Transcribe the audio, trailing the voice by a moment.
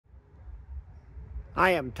I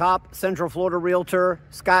am top Central Florida Realtor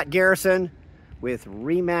Scott Garrison with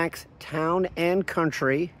ReMax Town and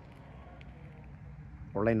Country,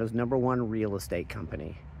 Orlando's #1 real estate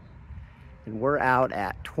company. And we're out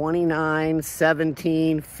at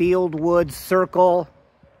 2917 Fieldwood Cir,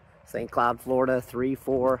 St. Cloud, Florida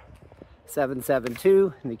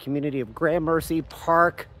 34772 in the community of Gramercy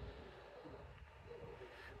Park.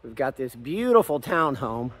 We've got this beautiful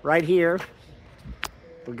townhome right here.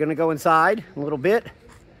 We're gonna go inside a little bit,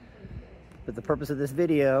 but the purpose of this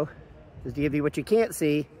video is to give you what you can't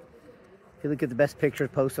see. If you look at the best pictures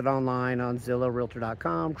posted online on Zillow,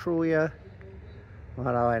 Realtor.com, Trulia, well,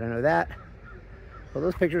 how do I know that? Well,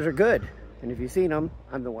 those pictures are good, and if you've seen them,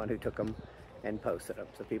 I'm the one who took them and posted them.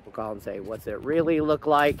 So people call and say, what's it really look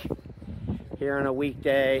like here on a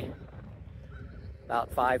weekday?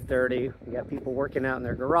 About 5:30, we got people working out in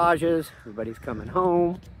their garages, everybody's coming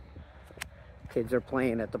home. Kids are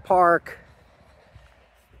playing at the park.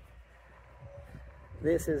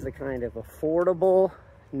 This is the kind of affordable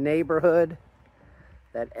neighborhood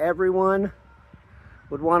that everyone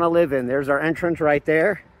would want to live in. There's our entrance right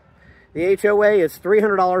there. The HOA is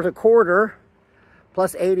 $300 a quarter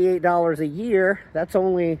plus $88 a year. That's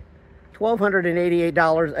only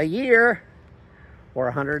 $1,288 a year, or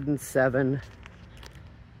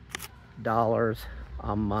 $107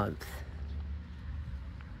 a month.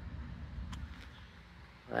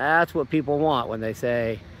 That's what people want when they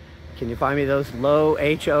say, can you find me those low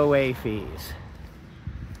HOA fees?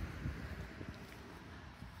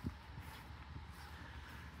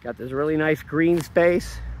 Got this really nice green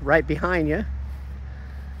space right behind you.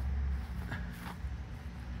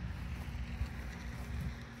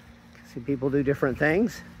 See, people do different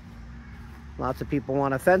things. Lots of people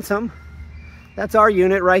want to fence them. That's our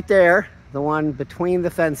unit right there, the one between the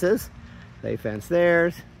fences. They fence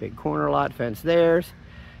theirs, big corner lot, fence theirs.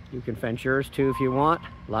 You can fence yours too if you want.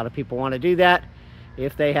 A lot of people want to do that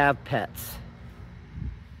if they have pets.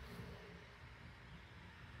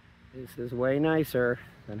 This is way nicer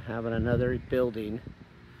than having another building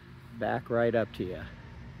back right up to you.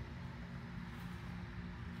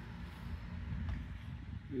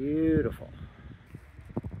 Beautiful.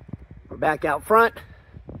 We're back out front.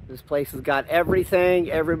 This place has got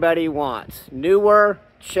everything everybody wants. Newer,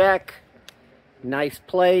 check. Nice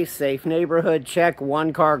place, safe neighborhood, check.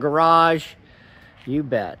 1-car garage, you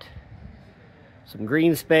bet. Some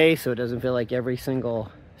green space so it doesn't feel like every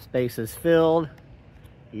single space is filled.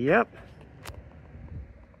 Yep.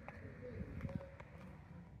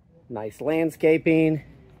 Nice landscaping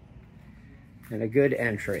and a good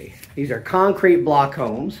entry. These are concrete block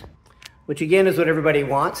homes, which again is what everybody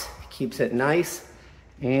wants. Keeps it nice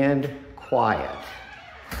and quiet.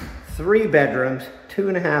 3 bedrooms,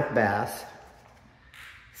 2.5 baths.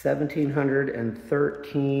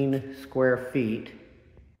 1,713 square feet,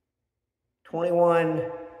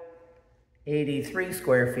 2,183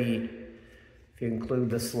 square feet if you include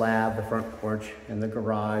the slab, the front porch, and the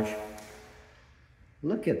garage.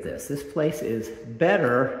 Look at this. This place is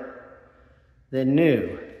better than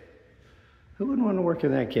new. Who wouldn't want to work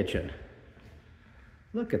in that kitchen?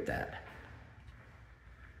 Look at that.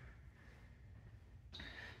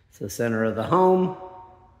 It's the center of the home.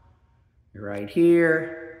 You're right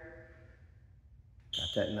here.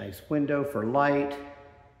 Got that nice window for light.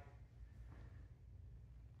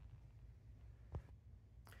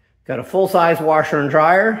 Got a full-size washer and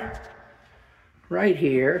dryer right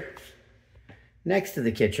here next to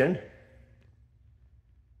the kitchen.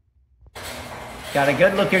 Got a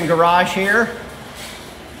good-looking garage here.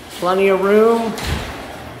 Plenty of room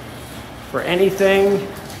for anything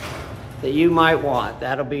that you might want.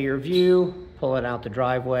 That'll be your view, pulling out the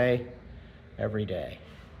driveway every day.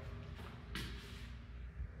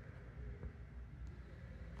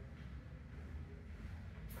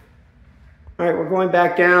 All right, we're going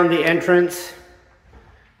back down the entrance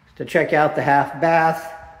to check out the half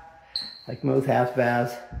bath. Like most half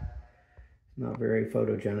baths, not very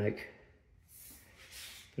photogenic,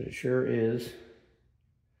 but it sure is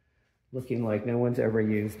looking like no one's ever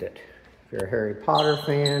used it. If you're a Harry Potter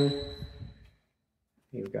fan,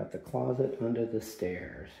 you've got the closet under the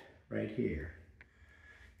stairs right here.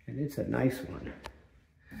 And it's a nice one.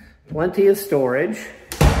 Plenty of storage.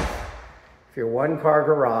 If your 1-car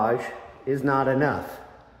garage is not enough.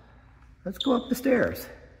 Let's go up the stairs.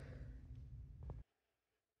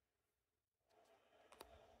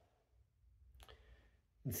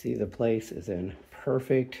 You see the place is in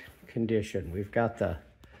perfect condition. We've got the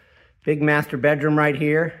big master bedroom right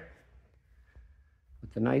here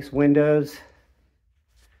with the nice windows.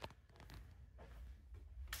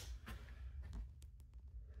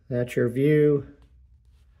 That's your view.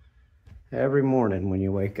 every morning when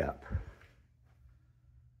you wake up.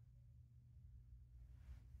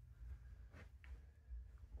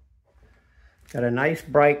 Got a nice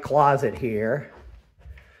bright closet here.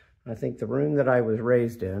 I think the room that I was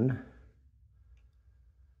raised in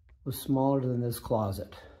was smaller than this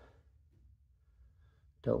closet.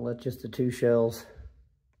 Don't let just the two shells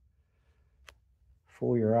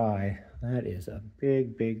fool your eye. That is a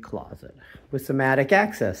big, big closet with some attic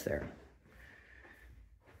access there.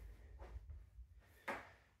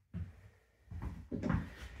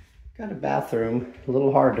 Got a bathroom, a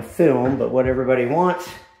little hard to film, but what everybody wants.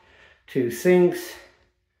 2 sinks,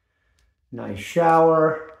 nice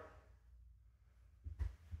shower.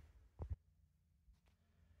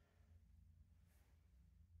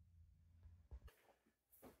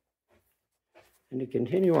 And to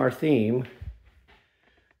continue our theme,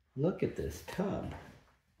 look at this tub.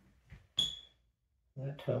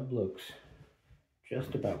 That tub looks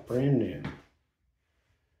just about brand new.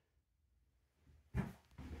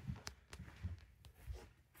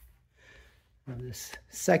 Now this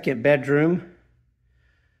second bedroom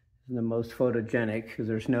is the most photogenic because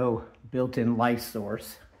there's no built-in light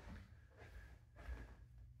source.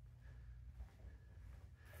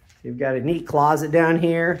 You've got a neat closet down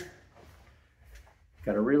here.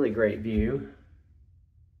 Got a really great view.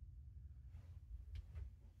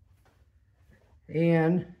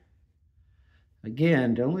 And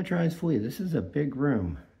again, don't let your eyes fool you. This is a big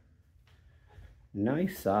room.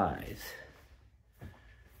 Nice size.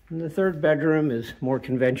 And the third bedroom is more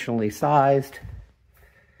conventionally sized.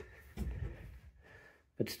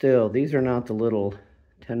 But still, these are not the little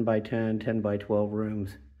 10 by 10, 10 by 12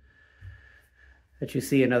 rooms that you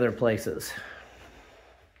see in other places.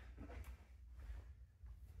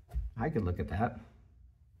 I could look at that.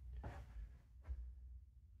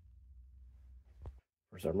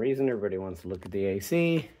 For some reason, everybody wants to look at the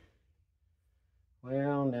AC.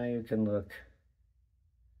 Well, now you can look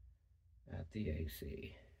at the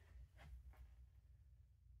AC.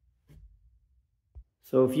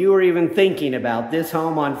 So if you were even thinking about this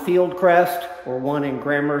home on Fieldcrest or one in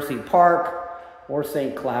Gramercy Park or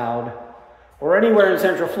St. Cloud or anywhere in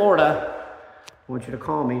Central Florida, I want you to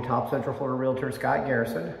call me, Top Central Florida Realtor Scott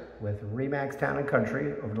Garrison with ReMax Town &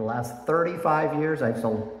 Country. Over the last 35 years, I've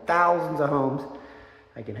sold thousands of homes.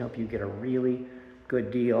 I can help you get a really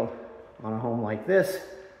good deal on a home like this.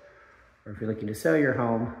 Or if you're looking to sell your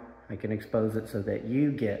home, I can expose it so that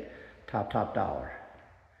you get top dollar.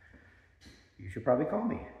 You should probably call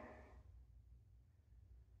me.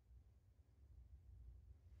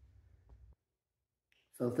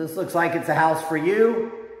 So if this looks like it's a house for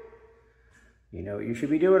you, you know what you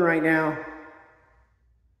should be doing right now.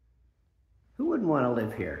 Who wouldn't want to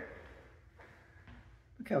live here?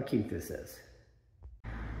 Look how cute this is.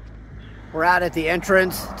 We're out at the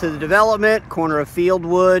entrance to the development, corner of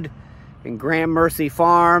Fieldwood and Gramercy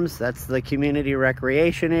Farms. That's the community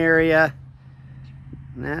recreation area.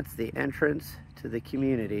 And that's the entrance to the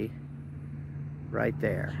community right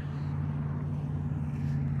there.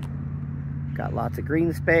 Got lots of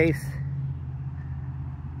green space.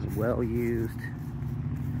 Well used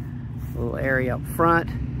little area up front.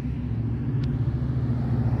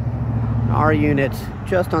 Our unit's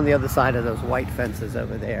just on the other side of those white fences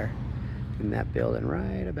over there in that building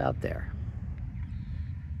right about there.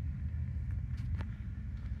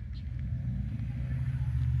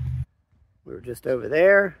 We were just over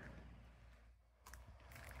there.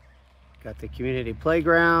 Got the community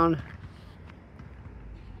playground.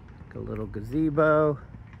 Got a little gazebo.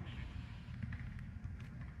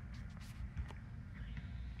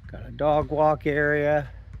 Got a dog walk area.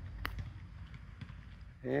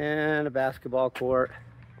 And a basketball court.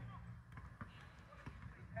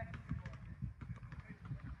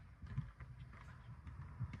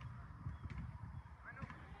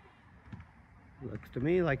 Looks to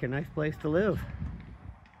me like a nice place to live.